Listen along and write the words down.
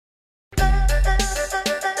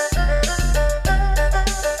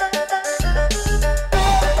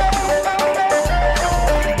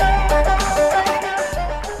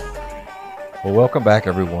Well, welcome back,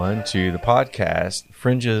 everyone, to the podcast,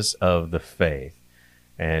 Fringes of the Faith.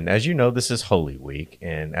 And as you know, this is Holy Week.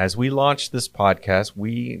 And as we launched this podcast,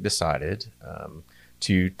 we decided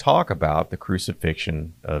to talk about the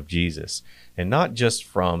crucifixion of Jesus. And not just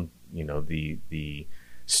from, the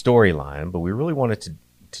storyline, but we really wanted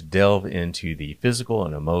to delve into the physical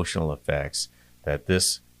and emotional effects that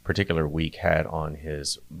this particular week had on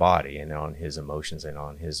his body and on his emotions and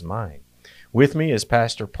on his mind. With me is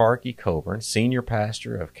Pastor Parky Coburn, Senior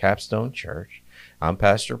Pastor of Capstone Church. I'm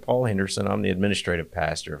Pastor Paul Henderson. I'm the Administrative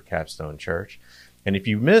Pastor of Capstone Church. And if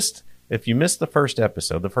you missed the first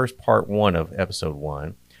episode, the first part one of episode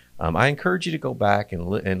 1, I encourage you to go back and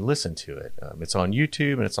listen to it. It's on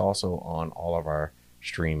YouTube, and it's also on all of our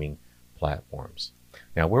streaming platforms.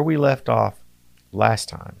 Now, where we left off last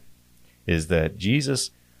time is that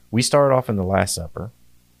Jesus, we started off in the Last Supper.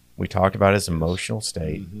 We talked about his emotional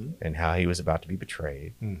state and how he was about to be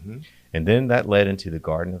betrayed. And then that led into the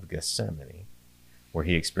Garden of Gethsemane, where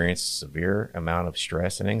he experienced a severe amount of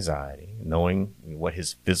stress and anxiety, knowing what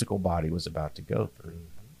his physical body was about to go through.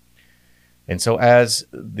 And so as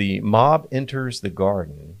the mob enters the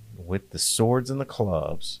garden with the swords and the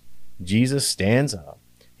clubs, Jesus stands up.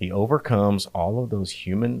 He overcomes all of those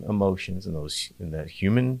human emotions and that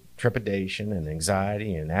human trepidation and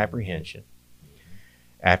anxiety and apprehension.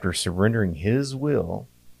 After surrendering his will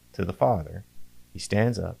to the Father, he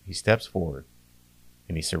stands up, he steps forward,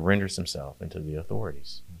 and he surrenders himself into the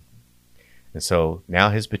authorities. And so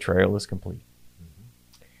now his betrayal is complete.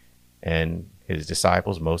 And his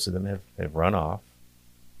disciples, most of them have run off,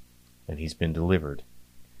 and he's been delivered.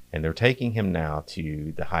 And they're taking him now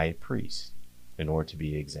to the high priest in order to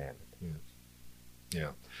be examined.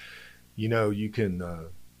 Yeah.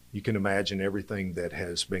 You can imagine everything that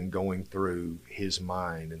has been going through his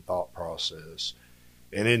mind and thought process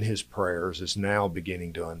and in his prayers is now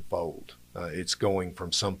beginning to unfold. It's going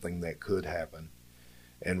from something that could happen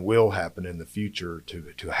and will happen in the future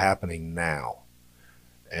to happening now.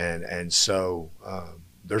 And so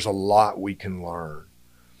there's a lot we can learn.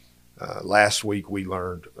 Last week we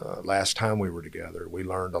learned, last time we were together, we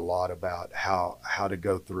learned a lot about how to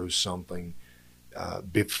go through something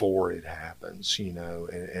before it happens,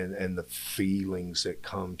 and the feelings that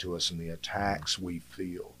come to us and the attacks we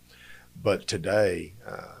feel. But today,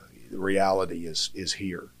 the reality is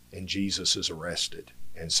here, and Jesus is arrested.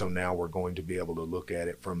 And so now we're going to be able to look at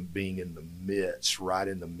it from being right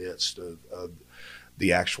in the midst of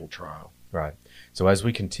the actual trial. Right. So as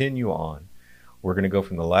we continue on, we're going to go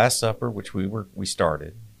from the Last Supper, which we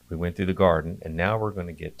started. We went through the garden, and now we're going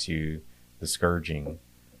to get to the scourging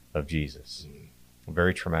of Jesus. A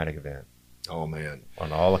very traumatic event. Oh, man.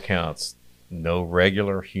 On all accounts, no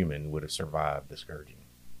regular human would have survived the scourging.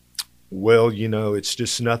 Well, it's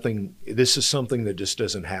just nothing. This is something that just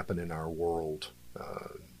doesn't happen in our world,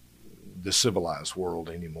 the civilized world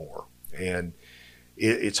anymore. And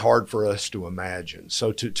it's hard for us to imagine.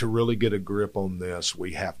 So to really get a grip on this,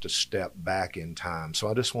 we have to step back in time. So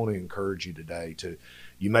I just want to encourage you today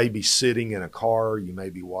you may be sitting in a car, you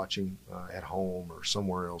may be watching at home or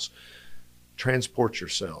somewhere else. Transport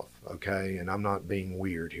yourself, okay? And I'm not being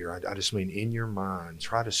weird here. I just mean in your mind,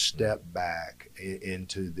 try to step back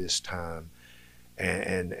into this time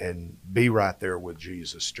and be right there with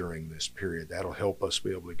Jesus during this period. That'll help us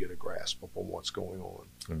be able to get a grasp upon what's going on.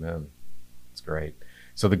 Amen. That's great.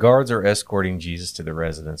 So the guards are escorting Jesus to the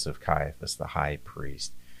residence of Caiaphas, the high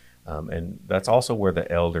priest. And that's also where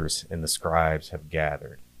the elders and the scribes have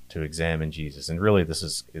gathered to examine Jesus. And really this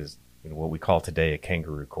is what we call today a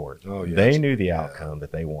kangaroo court. Oh, yes. They knew the outcome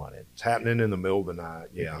that they wanted. It's happening in the middle of the night.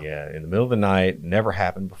 Yeah, in the middle of the night. Never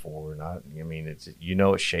happened before.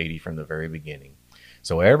 It's shady from the very beginning.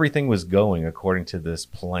 So everything was going according to this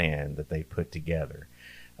plan that they put together.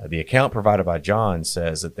 The account provided by John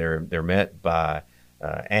says that they're met by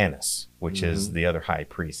Annas, which is the other high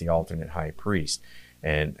priest, the alternate high priest,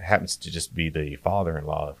 and happens to just be the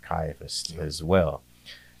father-in-law of Caiaphas as well.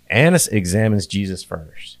 Annas examines Jesus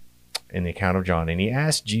first in the account of John, and he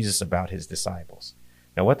asked Jesus about his disciples.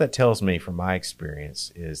 Now, what that tells me from my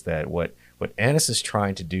experience is that what Annas is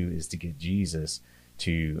trying to do is to get Jesus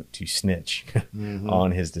to snitch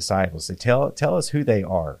on his disciples. To tell us who they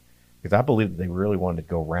are, because I believe that they really wanted to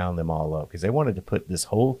go round them all up, because they wanted to put this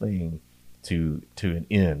whole thing to an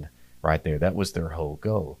end right there. That was their whole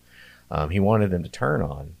goal. He wanted them to turn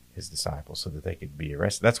on his disciples so that they could be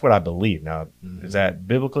arrested. That's what I believe. Now, is that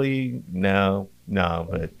biblically? No,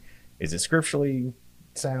 but is it scripturally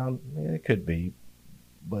sound? It could be.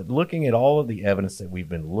 But looking at all of the evidence that we've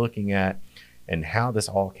been looking at and how this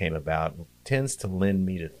all came about tends to lend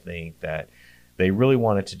me to think that they really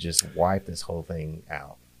wanted to just wipe this whole thing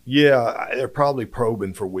out. Yeah, they're probably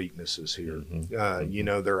probing for weaknesses here.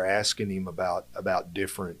 Mm-hmm. They're asking him about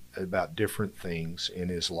different things in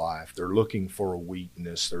his life. They're looking for a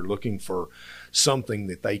weakness. They're looking for something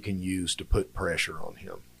that they can use to put pressure on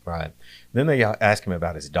him. Right. Then they ask him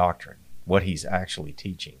about his doctrine, what he's actually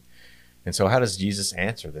teaching. And so how does Jesus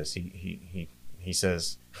answer this? He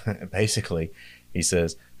says, basically, he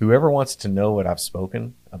says, whoever wants to know what I've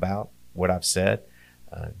spoken about, what I've said,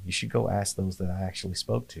 you should go ask those that I actually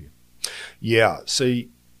spoke to. Yeah. See,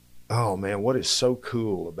 oh man, what is so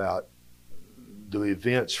cool about the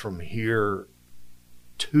events from here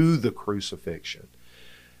to the crucifixion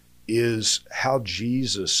is how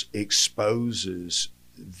Jesus exposes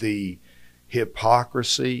the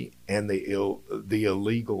hypocrisy and the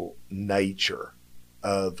illegal nature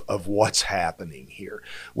of what's happening here,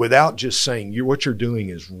 without just saying what you're doing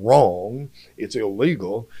is wrong, it's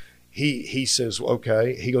illegal. He says,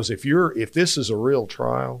 okay. He goes, if this is a real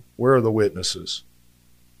trial, where are the witnesses?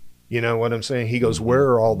 You know what I'm saying? He goes,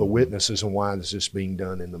 where are all the witnesses, and why is this being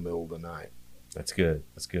done in the middle of the night? That's good.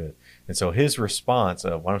 That's good. And so his response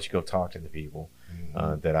of, why don't you go talk to the people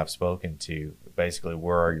that I've spoken to? Basically,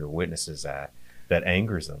 where are your witnesses at? That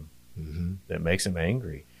angers them, that makes them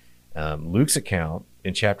angry. Luke's account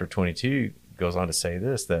in chapter 22 goes on to say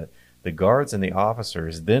this, that the guards and the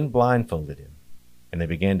officers then blindfolded him, and they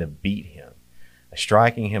began to beat him,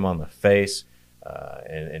 striking him on the face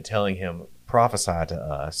and telling him, prophesy to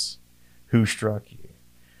us, who struck you?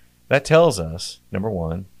 That tells us, number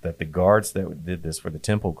one, that the guards that did this were the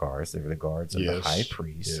temple guards. They were the guards of the high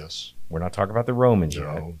priest. Yes. We're not talking about the Romans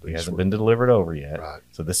yet. He hasn't been delivered over yet. Right.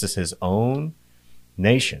 So this is his own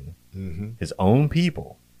nation, his own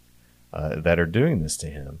people that are doing this to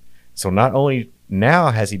him. So not only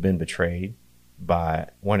now has he been betrayed by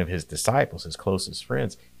one of his disciples, his closest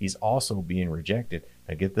friends, he's also being rejected.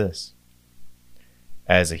 Now get this.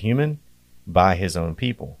 As a human, by his own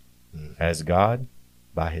people. As God,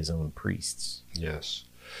 by his own priests. Yes.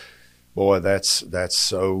 Boy, that's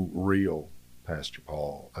so real, Pastor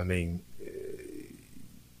Paul. I mean,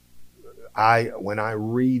 when I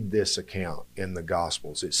read this account in the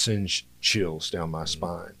Gospels, it sends chills down my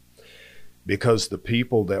spine, because the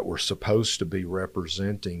people that were supposed to be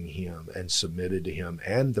representing him and submitted to him,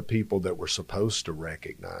 and the people that were supposed to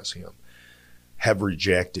recognize him, have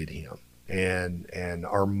rejected him and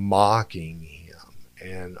are mocking him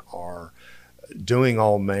and are doing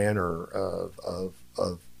all manner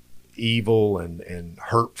of evil and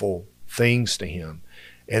hurtful things to him.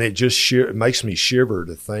 And it just it makes me shiver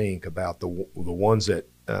to think about the ones that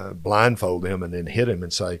blindfold him and then hit him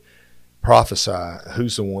and say, prophesy,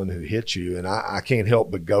 who's the one who hit you? And I can't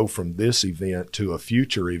help but go from this event to a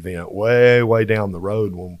future event way, way down the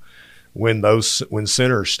road when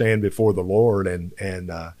sinners stand before the Lord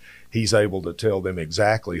and he's able to tell them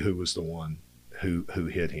exactly who was the one who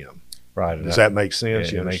hit him. Right. Does that make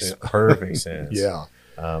sense? It makes perfect sense. Yeah.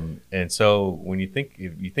 And so when if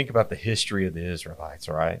you think about the history of the Israelites,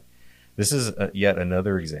 right, this is yet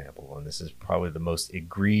another example, and this is probably the most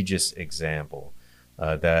egregious example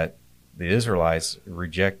that the Israelites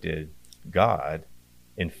rejected God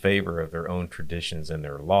in favor of their own traditions and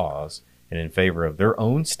their laws, and in favor of their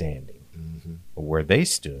own standing, where they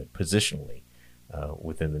stood positionally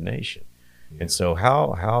within the nation. Yeah. And so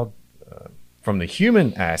how from the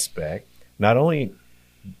human aspect, not only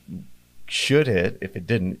should it, if it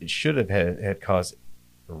didn't, it should have had caused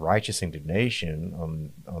righteous indignation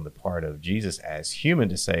on the part of Jesus as human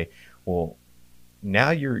to say, well,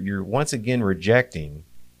 now you're once again rejecting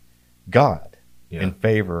God in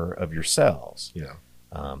favor of yourselves. Yeah.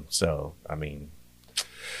 So, I mean,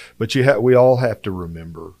 but we all have to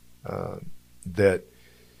remember that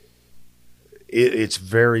it's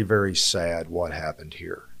very, very sad what happened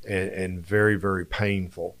here, and very, very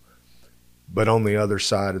painful. But on the other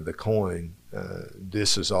side of the coin,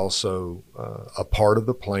 this is also a part of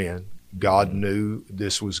the plan. God knew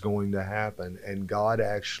this was going to happen, and God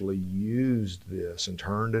actually used this and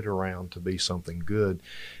turned it around to be something good,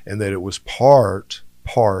 and that it was part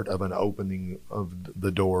of an opening of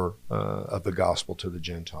the door of the gospel to the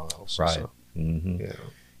Gentiles. Right. So,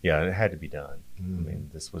 yeah, it had to be done. I mean,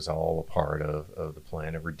 this was all a part of the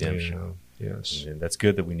plan of redemption. Yeah. Yes. And that's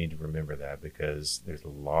good that we need to remember that, because there's a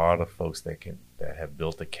lot of folks that have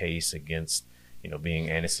built a case against, being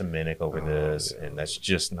anti-Semitic over this, and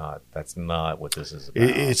that's not what this is about.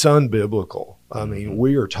 It's unbiblical. I mean,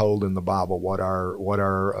 we are told in the Bible what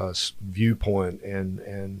our viewpoint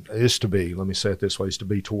and is to be. Let me say it this way: is to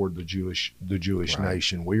be toward the Jewish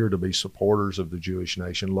nation. We are to be supporters of the Jewish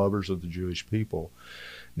nation, lovers of the Jewish people,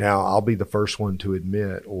 Now, I'll be the first one to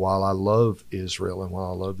admit, while I love Israel and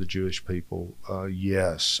while I love the Jewish people,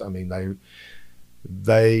 yes, I mean,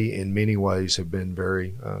 they in many ways have been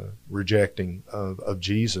very rejecting of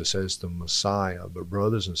Jesus as the Messiah. But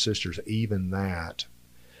brothers and sisters, even that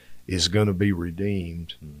is going to be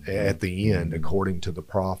redeemed at the end, according to the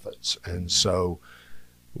prophets. And so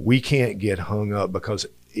we can't get hung up, because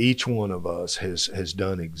each one of us has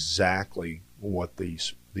done exactly what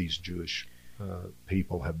these Jewish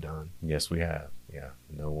people have done. Yes, we have. Yeah,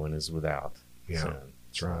 no one is without sin.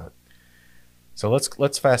 That's right. So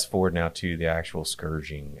let's fast forward now to the actual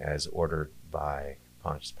scourging as ordered by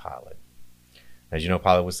Pontius Pilate. As you know,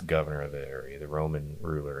 Pilate was the governor of the area, the Roman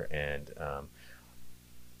ruler, and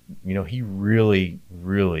he really,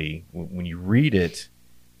 when you read it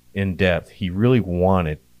in depth, he really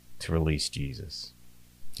wanted to release Jesus.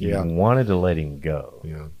 He wanted to let him go.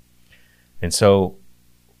 Yeah. And so,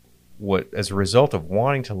 as a result of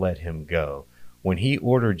wanting to let him go, when he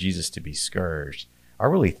ordered Jesus to be scourged, I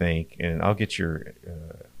really think, and I'll get your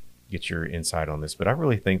insight on this, but I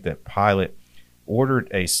really think that Pilate ordered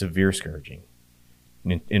a severe scourging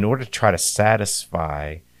in order to try to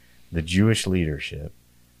satisfy the Jewish leadership,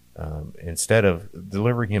 instead of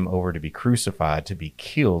delivering him over to be crucified, to be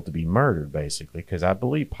killed, to be murdered, basically, because I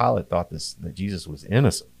believe Pilate thought that Jesus was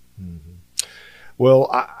innocent. Mm-hmm. Well,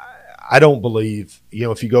 I don't believe,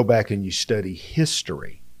 if you go back and you study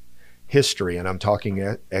history, and I'm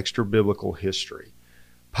talking extra biblical history,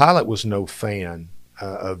 Pilate was no fan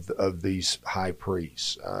of these high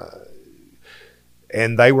priests,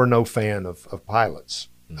 and they were no fan of Pilate's.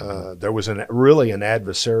 Mm-hmm. There was really an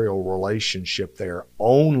adversarial relationship there.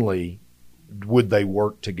 Only would they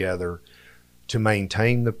work together to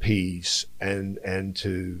maintain the peace and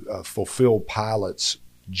to fulfill Pilate's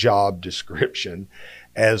job description,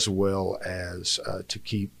 as well as to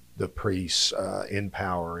keep the priests in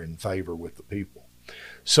power and favor with the people.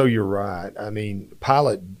 So you're right. I mean,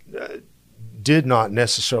 Pilate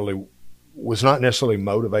was not necessarily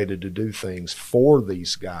motivated to do things for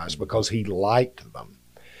these guys because he liked them,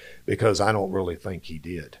 because I don't really think he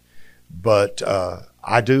did. But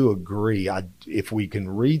I do agree. If we can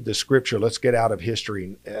read the scripture, let's get out of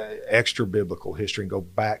history, extra biblical history, and go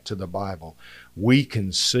back to the Bible. We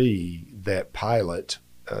can see that Pilate,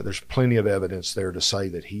 there's plenty of evidence there to say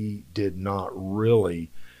that he did not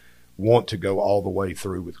really want to go all the way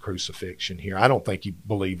through with crucifixion here. I don't think he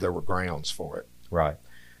believed there were grounds for it. Right.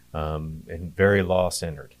 And very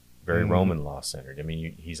law-centered, very Roman law-centered. I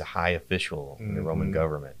mean, he's a high official in the Roman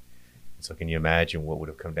government. So can you imagine what would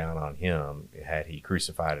have come down on him had he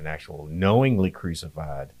knowingly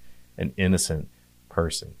crucified an innocent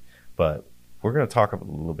person? But we're going to talk a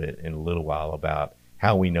little bit in a little while about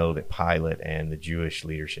how we know that Pilate and the Jewish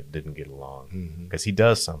leadership didn't get along, because he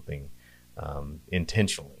does something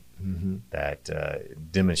intentionally that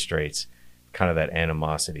demonstrates kind of that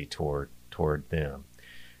animosity toward them.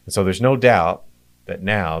 And so there's no doubt that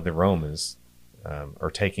now the Romans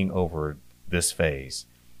are taking over this phase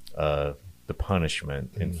of the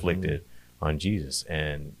punishment inflicted on Jesus,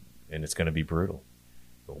 and it's going to be brutal.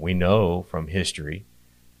 But we know from history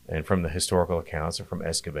and from the historical accounts and from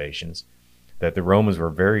excavations that the Romans were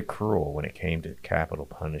very cruel when it came to capital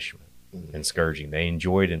punishment and scourging. They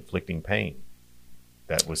enjoyed inflicting pain.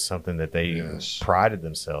 That was something that they prided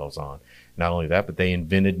themselves on. Not only that, but they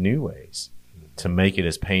invented new ways to make it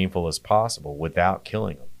as painful as possible without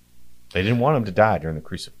killing them. They didn't want them to die during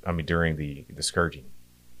the scourging.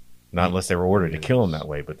 Not unless they were ordered to kill them that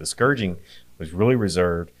way. But the scourging was really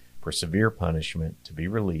reserved for severe punishment to be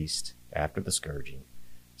released after the scourging.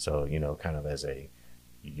 So, kind of as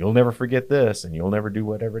you'll never forget this, and you'll never do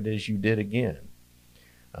whatever it is you did again.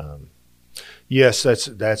 Yes,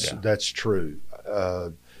 that's true.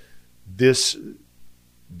 The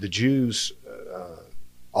Jews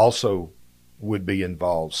also would be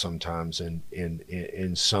involved sometimes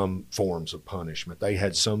in some forms of punishment. They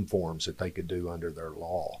had some forms that they could do under their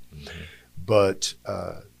law. But,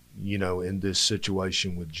 in this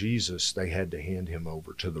situation with Jesus, they had to hand him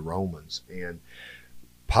over to the Romans. And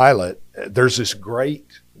Pilate, there's this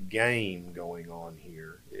great game going on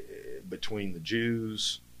here between the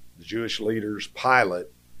Jews, the Jewish leaders, Pilate,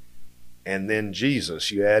 and then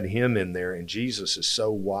Jesus. You add him in there, and Jesus is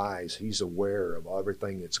so wise. He's aware of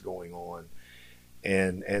everything that's going on.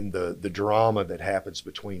 And the drama that happens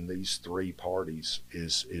between these three parties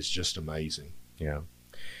is just amazing. Yeah.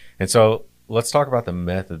 And so let's talk about the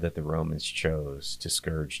method that the Romans chose to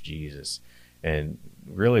scourge Jesus. And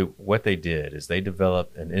really what they did is they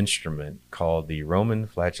developed an instrument called the Roman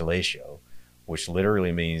flagellatio, which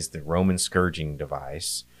literally means the Roman scourging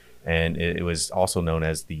device. And it was also known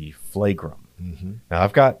as the flagrum. Mm-hmm. Now,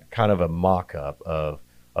 I've got kind of a mock-up of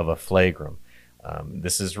a flagrum.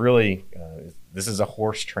 This is really this is a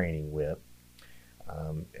horse training whip,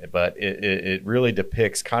 but it really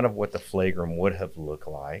depicts kind of what the flagrum would have looked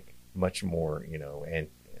like, much more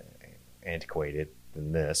antiquated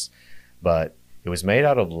than this, but it was made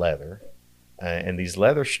out of leather, and these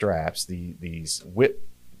leather straps, these whip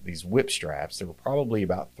straps, there were probably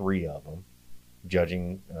about 3 of them,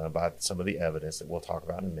 judging by some of the evidence that we'll talk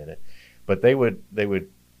about in a minute. But they would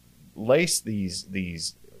lace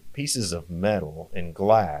these pieces of metal and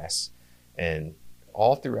glass and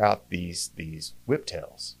all throughout these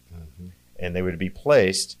whiptails, Mm-hmm. and they would be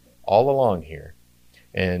placed all along here,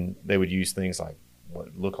 and they would use things like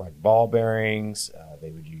what look like ball bearings. They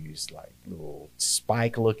would use like little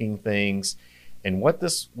spike looking things, and what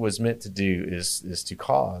this was meant to do is to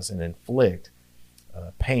cause and inflict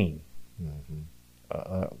pain, Mm-hmm.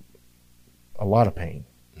 a lot of pain.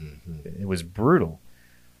 Mm-hmm. It was brutal.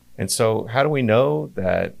 And so how do we know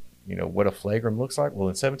that, what a flagrum looks like? Well,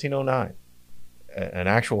 in 1709, an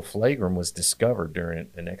actual flagrum was discovered during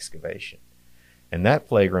an excavation. And that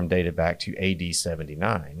flagrum dated back to AD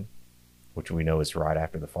 79, which we know is right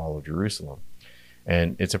after the fall of Jerusalem.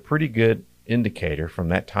 And it's a pretty good indicator from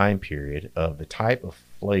that time period of the type of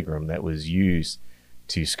flagrum that was used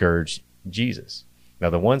to scourge Jesus. Now,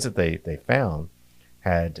 the ones that they found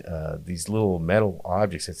had these little metal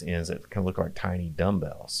objects at the ends that kind of look like tiny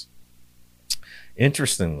dumbbells.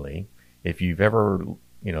 Interestingly, if you've ever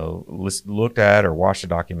looked at or watched a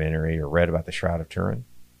documentary or read about the Shroud of Turin,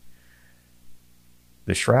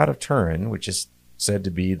 the Shroud of Turin, which is said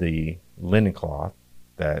to be the linen cloth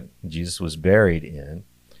that Jesus was buried in,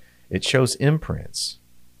 it shows imprints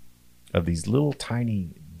of these little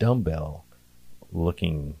tiny dumbbell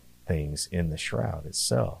looking things in the shroud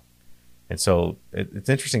itself. And so it's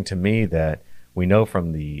interesting to me that we know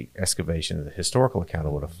from the excavation, the historical account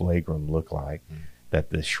of what a flagrum looked like,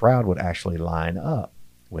 that the shroud would actually line up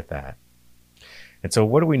with that. And so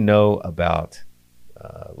what do we know about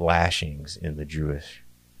lashings in the Jewish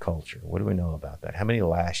culture? What do we know about that? How many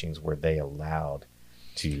lashings were they allowed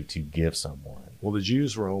to give someone? Well, the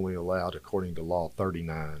Jews were only allowed, according to law,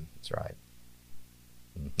 39. That's right.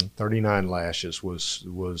 Mm-hmm. 39 lashes was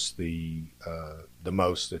the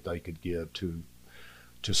most that they could give to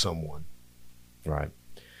someone. Right.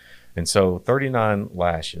 And so 39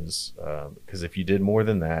 lashes, because if you did more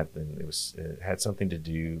than that, then it had something to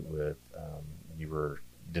do with you were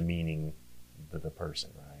demeaning the person,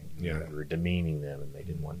 right? Yeah. You were demeaning them, and they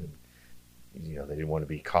didn't want them, they didn't want to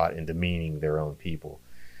be caught in demeaning their own people.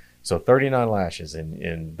 So 39 lashes,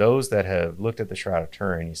 and those that have looked at the Shroud of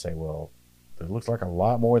Turin, you say, well, it looks like a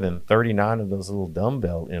lot more than 39 of those little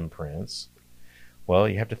dumbbell imprints. Well,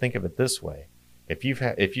 you have to think of it this way. If you've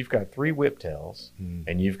got 3 whiptails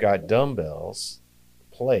and you've got dumbbells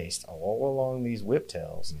placed all along these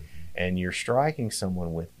whiptails, and you're striking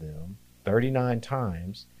someone with them 39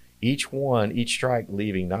 times, each strike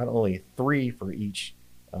leaving not only 3 for each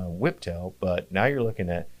whiptail, but now you're looking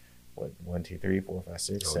at 1, 2, 3, 4, 5,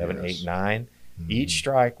 6, 7, 8, 9. Each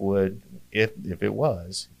strike would, if it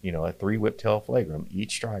was, a 3 whiptail flagrum,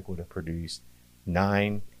 each strike would have produced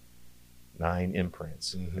 9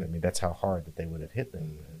 imprints. I mean, that's how hard that they would have hit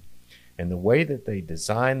them. And the way that they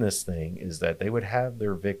designed this thing is that they would have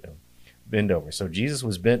their victim bend over. So Jesus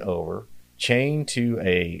was bent over, chained to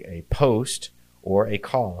a post or a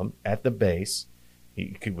column at the base.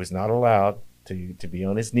 He was not allowed to be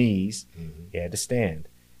on his knees. He had to stand.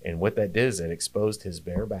 And what that did is it exposed his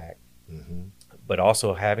bare back. But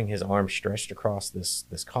also having his arms stretched across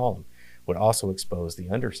this column would also expose the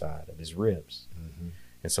underside of his ribs.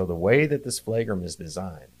 And so the way that this flagrum is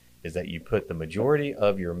designed is that you put the majority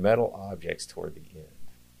of your metal objects toward the end.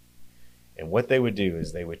 And what they would do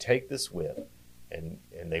is they would take this whip and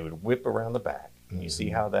they would whip around the back. You see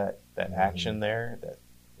how that action there?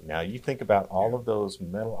 Now you think about all of those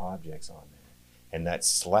metal objects on there and that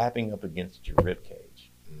slapping up against your rib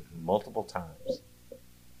cage multiple times.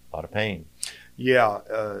 A lot of pain. Yeah,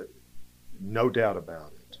 no doubt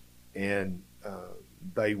about it. And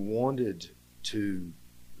they wanted to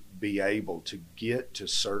be able to get to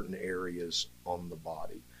certain areas on the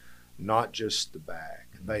body, not just the back.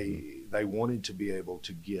 They wanted to be able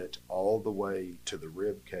to get all the way to the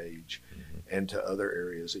rib cage and to other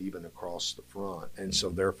areas, even across the front. And so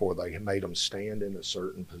therefore they made them stand in a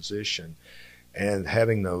certain position. And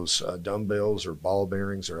having those dumbbells or ball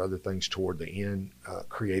bearings or other things toward the end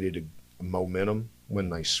created a momentum when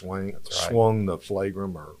they swung the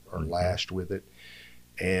flagrum or lashed with it.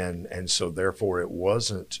 And so therefore it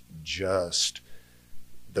wasn't just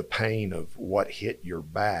the pain of what hit your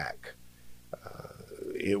back.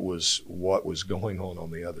 it was what was going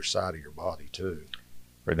on the other side of your body too.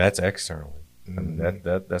 Or that's externally. Mm-hmm. I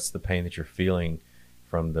mean, that's the pain that you're feeling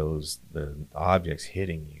from the objects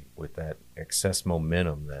hitting you with that excess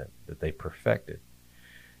momentum that they perfected.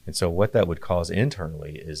 And so what that would cause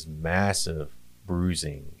internally is massive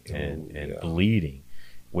bruising and bleeding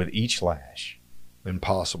with each lash. And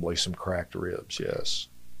possibly some cracked ribs, yes.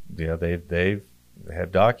 Yeah, they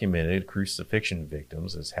have documented crucifixion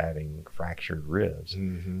victims as having fractured ribs.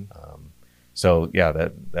 Mm-hmm. So yeah,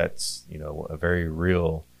 that's a very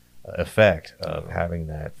real effect of having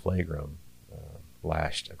that flagrum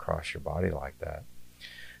lashed across your body like that.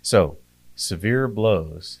 So severe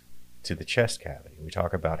blows to the chest cavity. We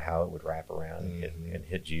talk about how it would wrap around and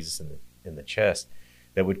hit Jesus in the chest.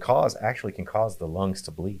 That can cause the lungs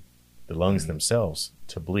to bleed, the lungs themselves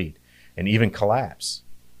to bleed, and even collapse,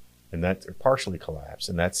 and partially collapse,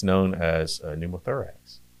 and that's known as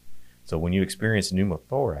pneumothorax. So when you experience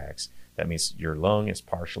pneumothorax, that means your lung is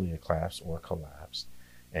partially collapsed or collapsed,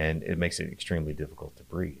 and it makes it extremely difficult to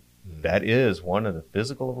breathe. Mm-hmm. That is one of the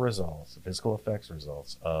physical effects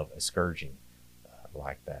results of a scourging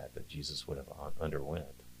like that Jesus would have underwent.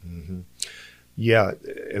 Mm-hmm. Yeah,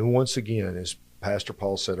 and once again, as Pastor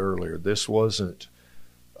Paul said earlier, this wasn't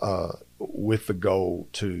with the goal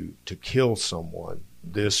to kill someone.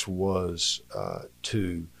 This was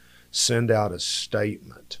to send out a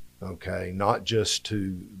statement, okay, not just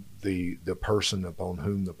to the person upon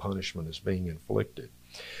whom the punishment is being inflicted,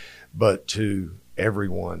 but to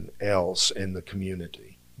everyone else in the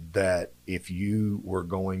community, that if you were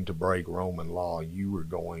going to break Roman law, you were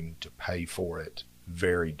going to pay for it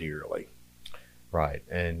very dearly. Right.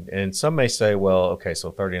 And some may say, well, okay,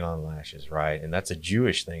 so 39 lashes, right? And that's a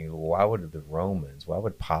Jewish thing. Why would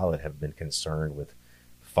Pilate have been concerned with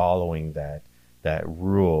following that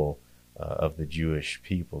rule of the Jewish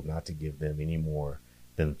people, not to give them any more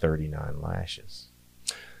than 39 lashes?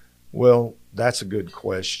 Well, that's a good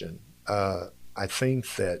question. I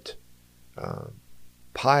think that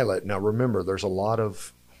Pilate, now remember, there's a lot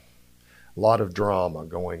of drama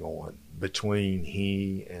going on between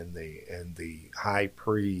he and the high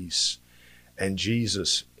priest and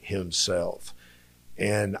Jesus himself.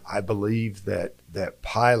 And I believe that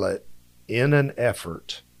Pilate, in an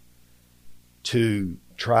effort to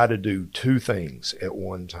try to do two things at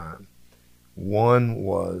one time, one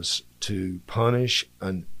was to punish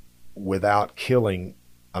without killing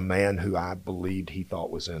a man who I believed he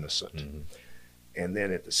thought was innocent. Mm-hmm. And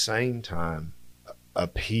then at the same time,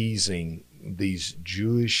 appeasing these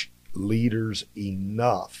Jewish leaders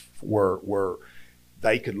enough where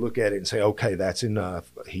they could look at it and say, okay, that's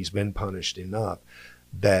enough. He's been punished enough,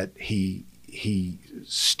 that he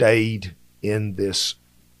stayed in this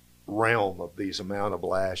realm of these amount of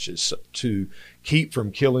lashes to keep from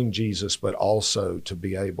killing Jesus, but also to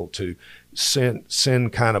be able to send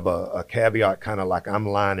kind of a caveat, kind of like, I'm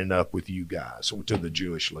lining up with you guys, to the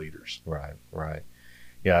Jewish leaders. Right.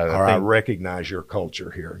 Yeah. I recognize your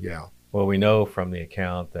culture here. Yeah. Well, we know from the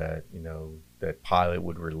account that, that Pilate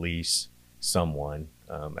would release someone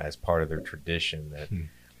as part of their tradition, that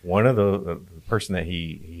one of the person that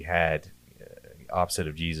he had opposite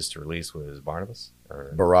of Jesus to release was Barabbas.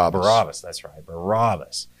 Barabbas, that's right,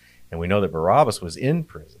 Barabbas. And we know that Barabbas was in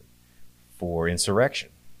prison for insurrection.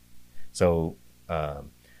 So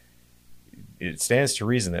it stands to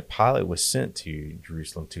reason that Pilate was sent to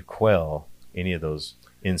Jerusalem to quell any of those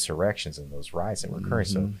insurrections and those riots that were occurring.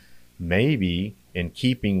 So maybe in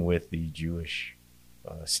keeping with the Jewish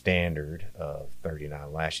standard of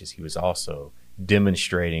 39 lashes, he was also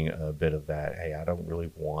demonstrating a bit of that. Hey, I don't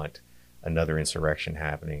really want another insurrection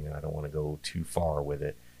happening, and I don't want to go too far with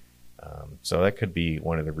it. So that could be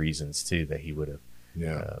one of the reasons too that he would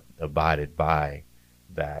have abided by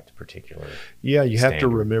that particular. Yeah, you standard. have to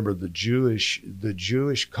remember the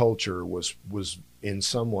Jewish culture was in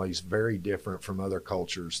some ways very different from other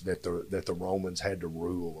cultures that the Romans had to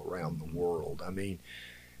rule around the world. I mean,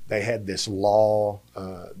 they had this law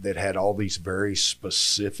that had all these very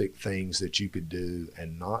specific things that you could do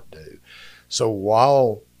and not do. So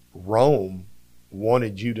while Rome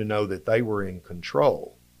wanted you to know that they were in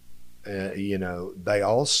control, they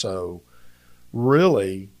also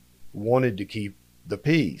really wanted to keep the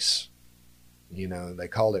peace. They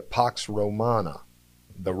called it Pax Romana.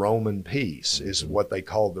 The Roman peace is what they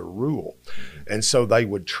called their rule. And so they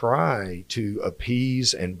would try to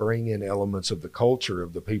appease and bring in elements of the culture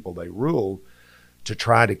of the people they ruled to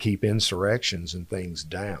try to keep insurrections and things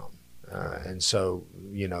down. And so,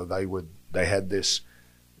 they had this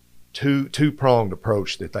two-pronged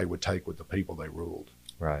approach that they would take with the people they ruled.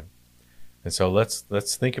 Right. And so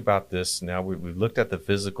let's think about this now. We've looked at the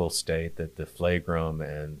physical state that the flagrum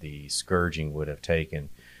and the scourging would have taken.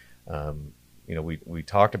 We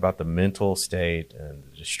talked about the mental state and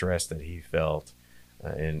the distress that he felt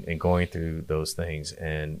in going through those things,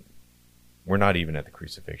 and we're not even at the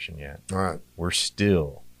crucifixion yet. All right. We're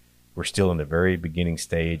still in the very beginning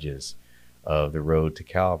stages of the road to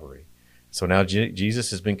Calvary. So now Jesus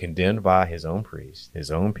has been condemned by his own priests, his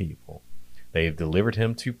own people. They've delivered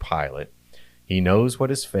him to Pilate. He knows what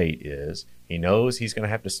his fate is. He knows he's going to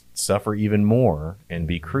have to suffer even more and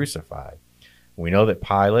be crucified. We know that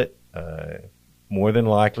Pilate more than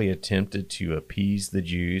likely attempted to appease the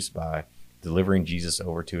Jews by delivering Jesus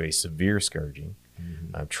over to a severe scourging,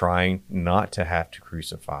 trying not to have to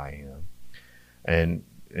crucify him. And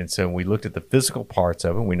so we looked at the physical parts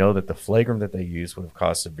of it. We know that the flagrum that they used would have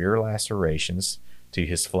caused severe lacerations to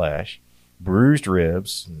his flesh, bruised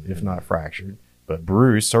ribs, if not fractured, but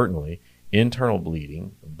bruised certainly, internal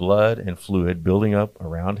bleeding, blood and fluid building up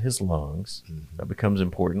around his lungs. That becomes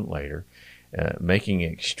important later, making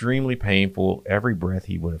it extremely painful. Every breath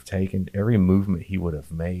he would have taken, every movement he would have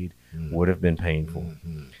made would have been painful.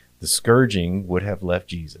 The scourging would have left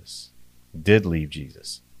Jesus, did leave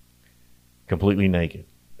Jesus, completely naked,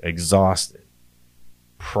 exhausted,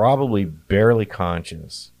 probably barely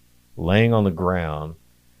conscious, laying on the ground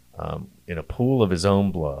in a pool of his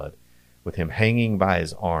own blood, with him hanging by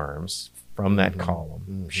his arms from that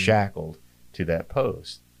column, shackled to that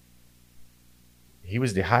post. He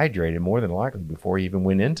was dehydrated more than likely before he even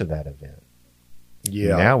went into that event.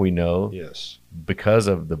 Yeah. Now we know, yes, because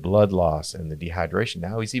of the blood loss and the dehydration,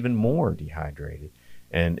 now he's even more dehydrated,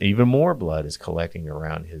 and even more blood is collecting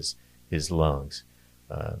around his lungs.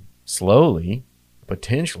 Slowly,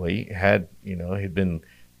 potentially, had been,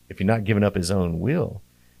 if he'd not given up his own will,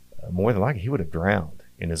 more than likely he would have drowned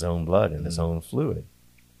in his own blood and his own fluid.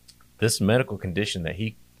 This medical condition that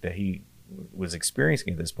he was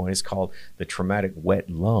experiencing at this point is called the traumatic wet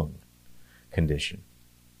lung condition.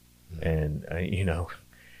 And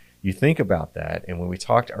you think about that, and when we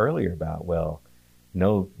talked earlier about, well,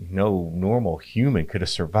 no normal human could have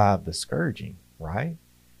survived the scourging, right?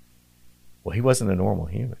 Well, he wasn't a normal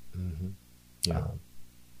human. Yeah.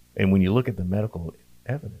 And when you look at the medical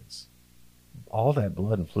evidence, all that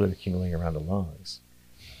blood and fluid accumulating around the lungs,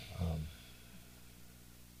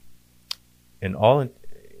 and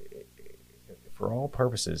for all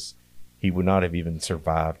purposes, he would not have even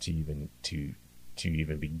survived to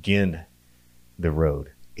even begin the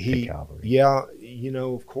road to Calvary. Yeah,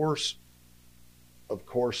 of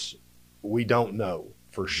course, we don't know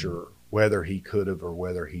for sure whether he could have or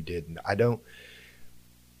whether he didn't. I don't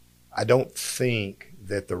think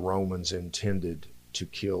that the Romans intended to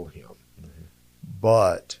kill him,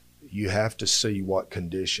 but you have to see what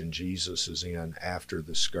condition Jesus is in after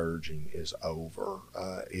the scourging is over.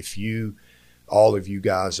 All of you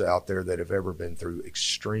guys out there that have ever been through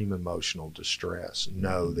extreme emotional distress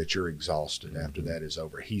know that you're exhausted after that is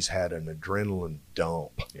over. He's had an adrenaline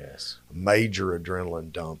dump, Yes. a major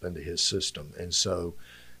adrenaline dump into his system. And so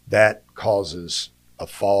that causes a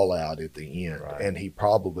fallout at the end. Right. And he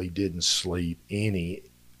probably didn't sleep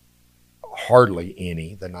hardly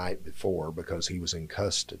any the night before because he was in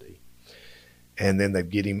custody. And then they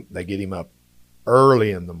get him up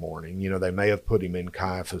early in the morning. They may have put him in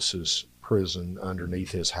Caiaphas's prison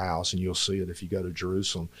underneath his house, and you'll see it if you go to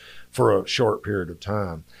Jerusalem, for a short period of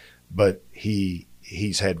time. But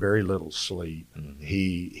he's had very little sleep.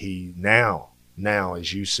 He now,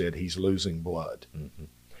 as you said, he's losing blood.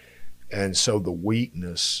 And so the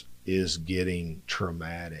weakness is getting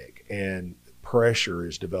traumatic, and pressure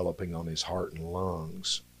is developing on his heart and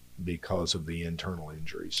lungs because of the internal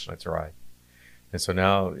injuries. That's right. And so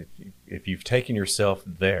now, if you've taken yourself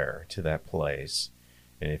there to that place,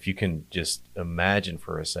 and if you can just imagine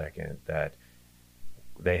for a second that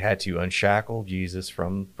they had to unshackle Jesus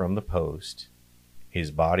from the post,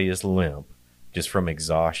 his body is limp just from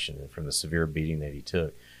exhaustion and from the severe beating that he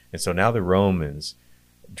took. And so now the Romans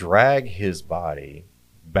drag his body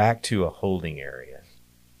back to a holding area.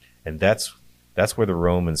 And that's where the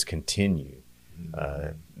Romans continue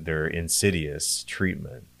their insidious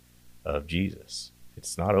treatment of Jesus.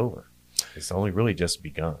 It's not over. It's only really just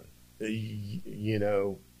begun.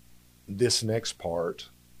 This next part,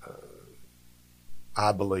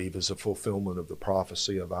 I believe, is a fulfillment of the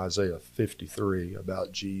prophecy of Isaiah 53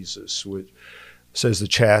 about Jesus, which says the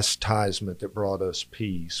chastisement that brought us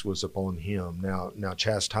peace was upon him. Now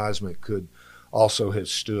chastisement could also have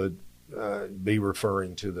be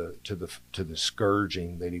referring to the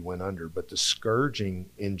scourging that he went under, but the scourging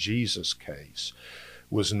in Jesus' case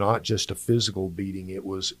was not just a physical beating. It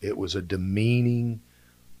was a demeaning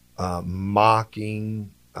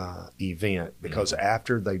mocking event, because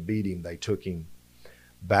after they beat him, they took him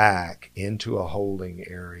back into a holding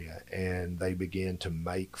area and they began to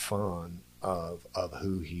make fun of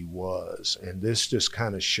who he was. And this just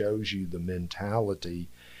kind of shows you the mentality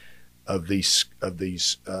of these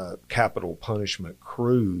capital punishment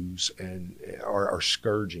crews and our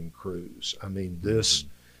scourging crews. I mean, this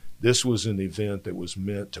was an event that was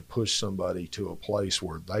meant to push somebody to a place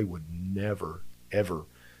where they would never ever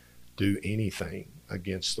do anything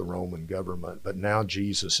against the Roman government. But now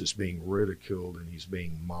Jesus is being ridiculed and he's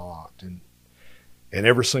being mocked, and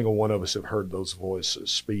every single one of us have heard those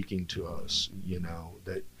voices speaking to us,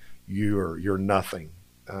 that you're nothing.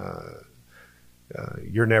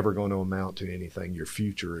 You're never going to amount to anything. Your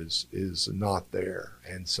future is not there.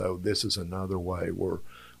 And so this is another way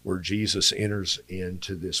where Jesus enters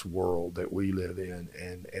into this world that we live in,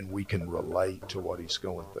 and we can relate to what he's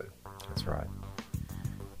going through. That's right.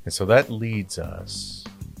 And so that leads us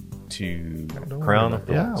to Crown of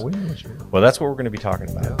Thorns. Yeah, we know what you're Well, that's what we're going to be talking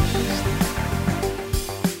about. Yeah.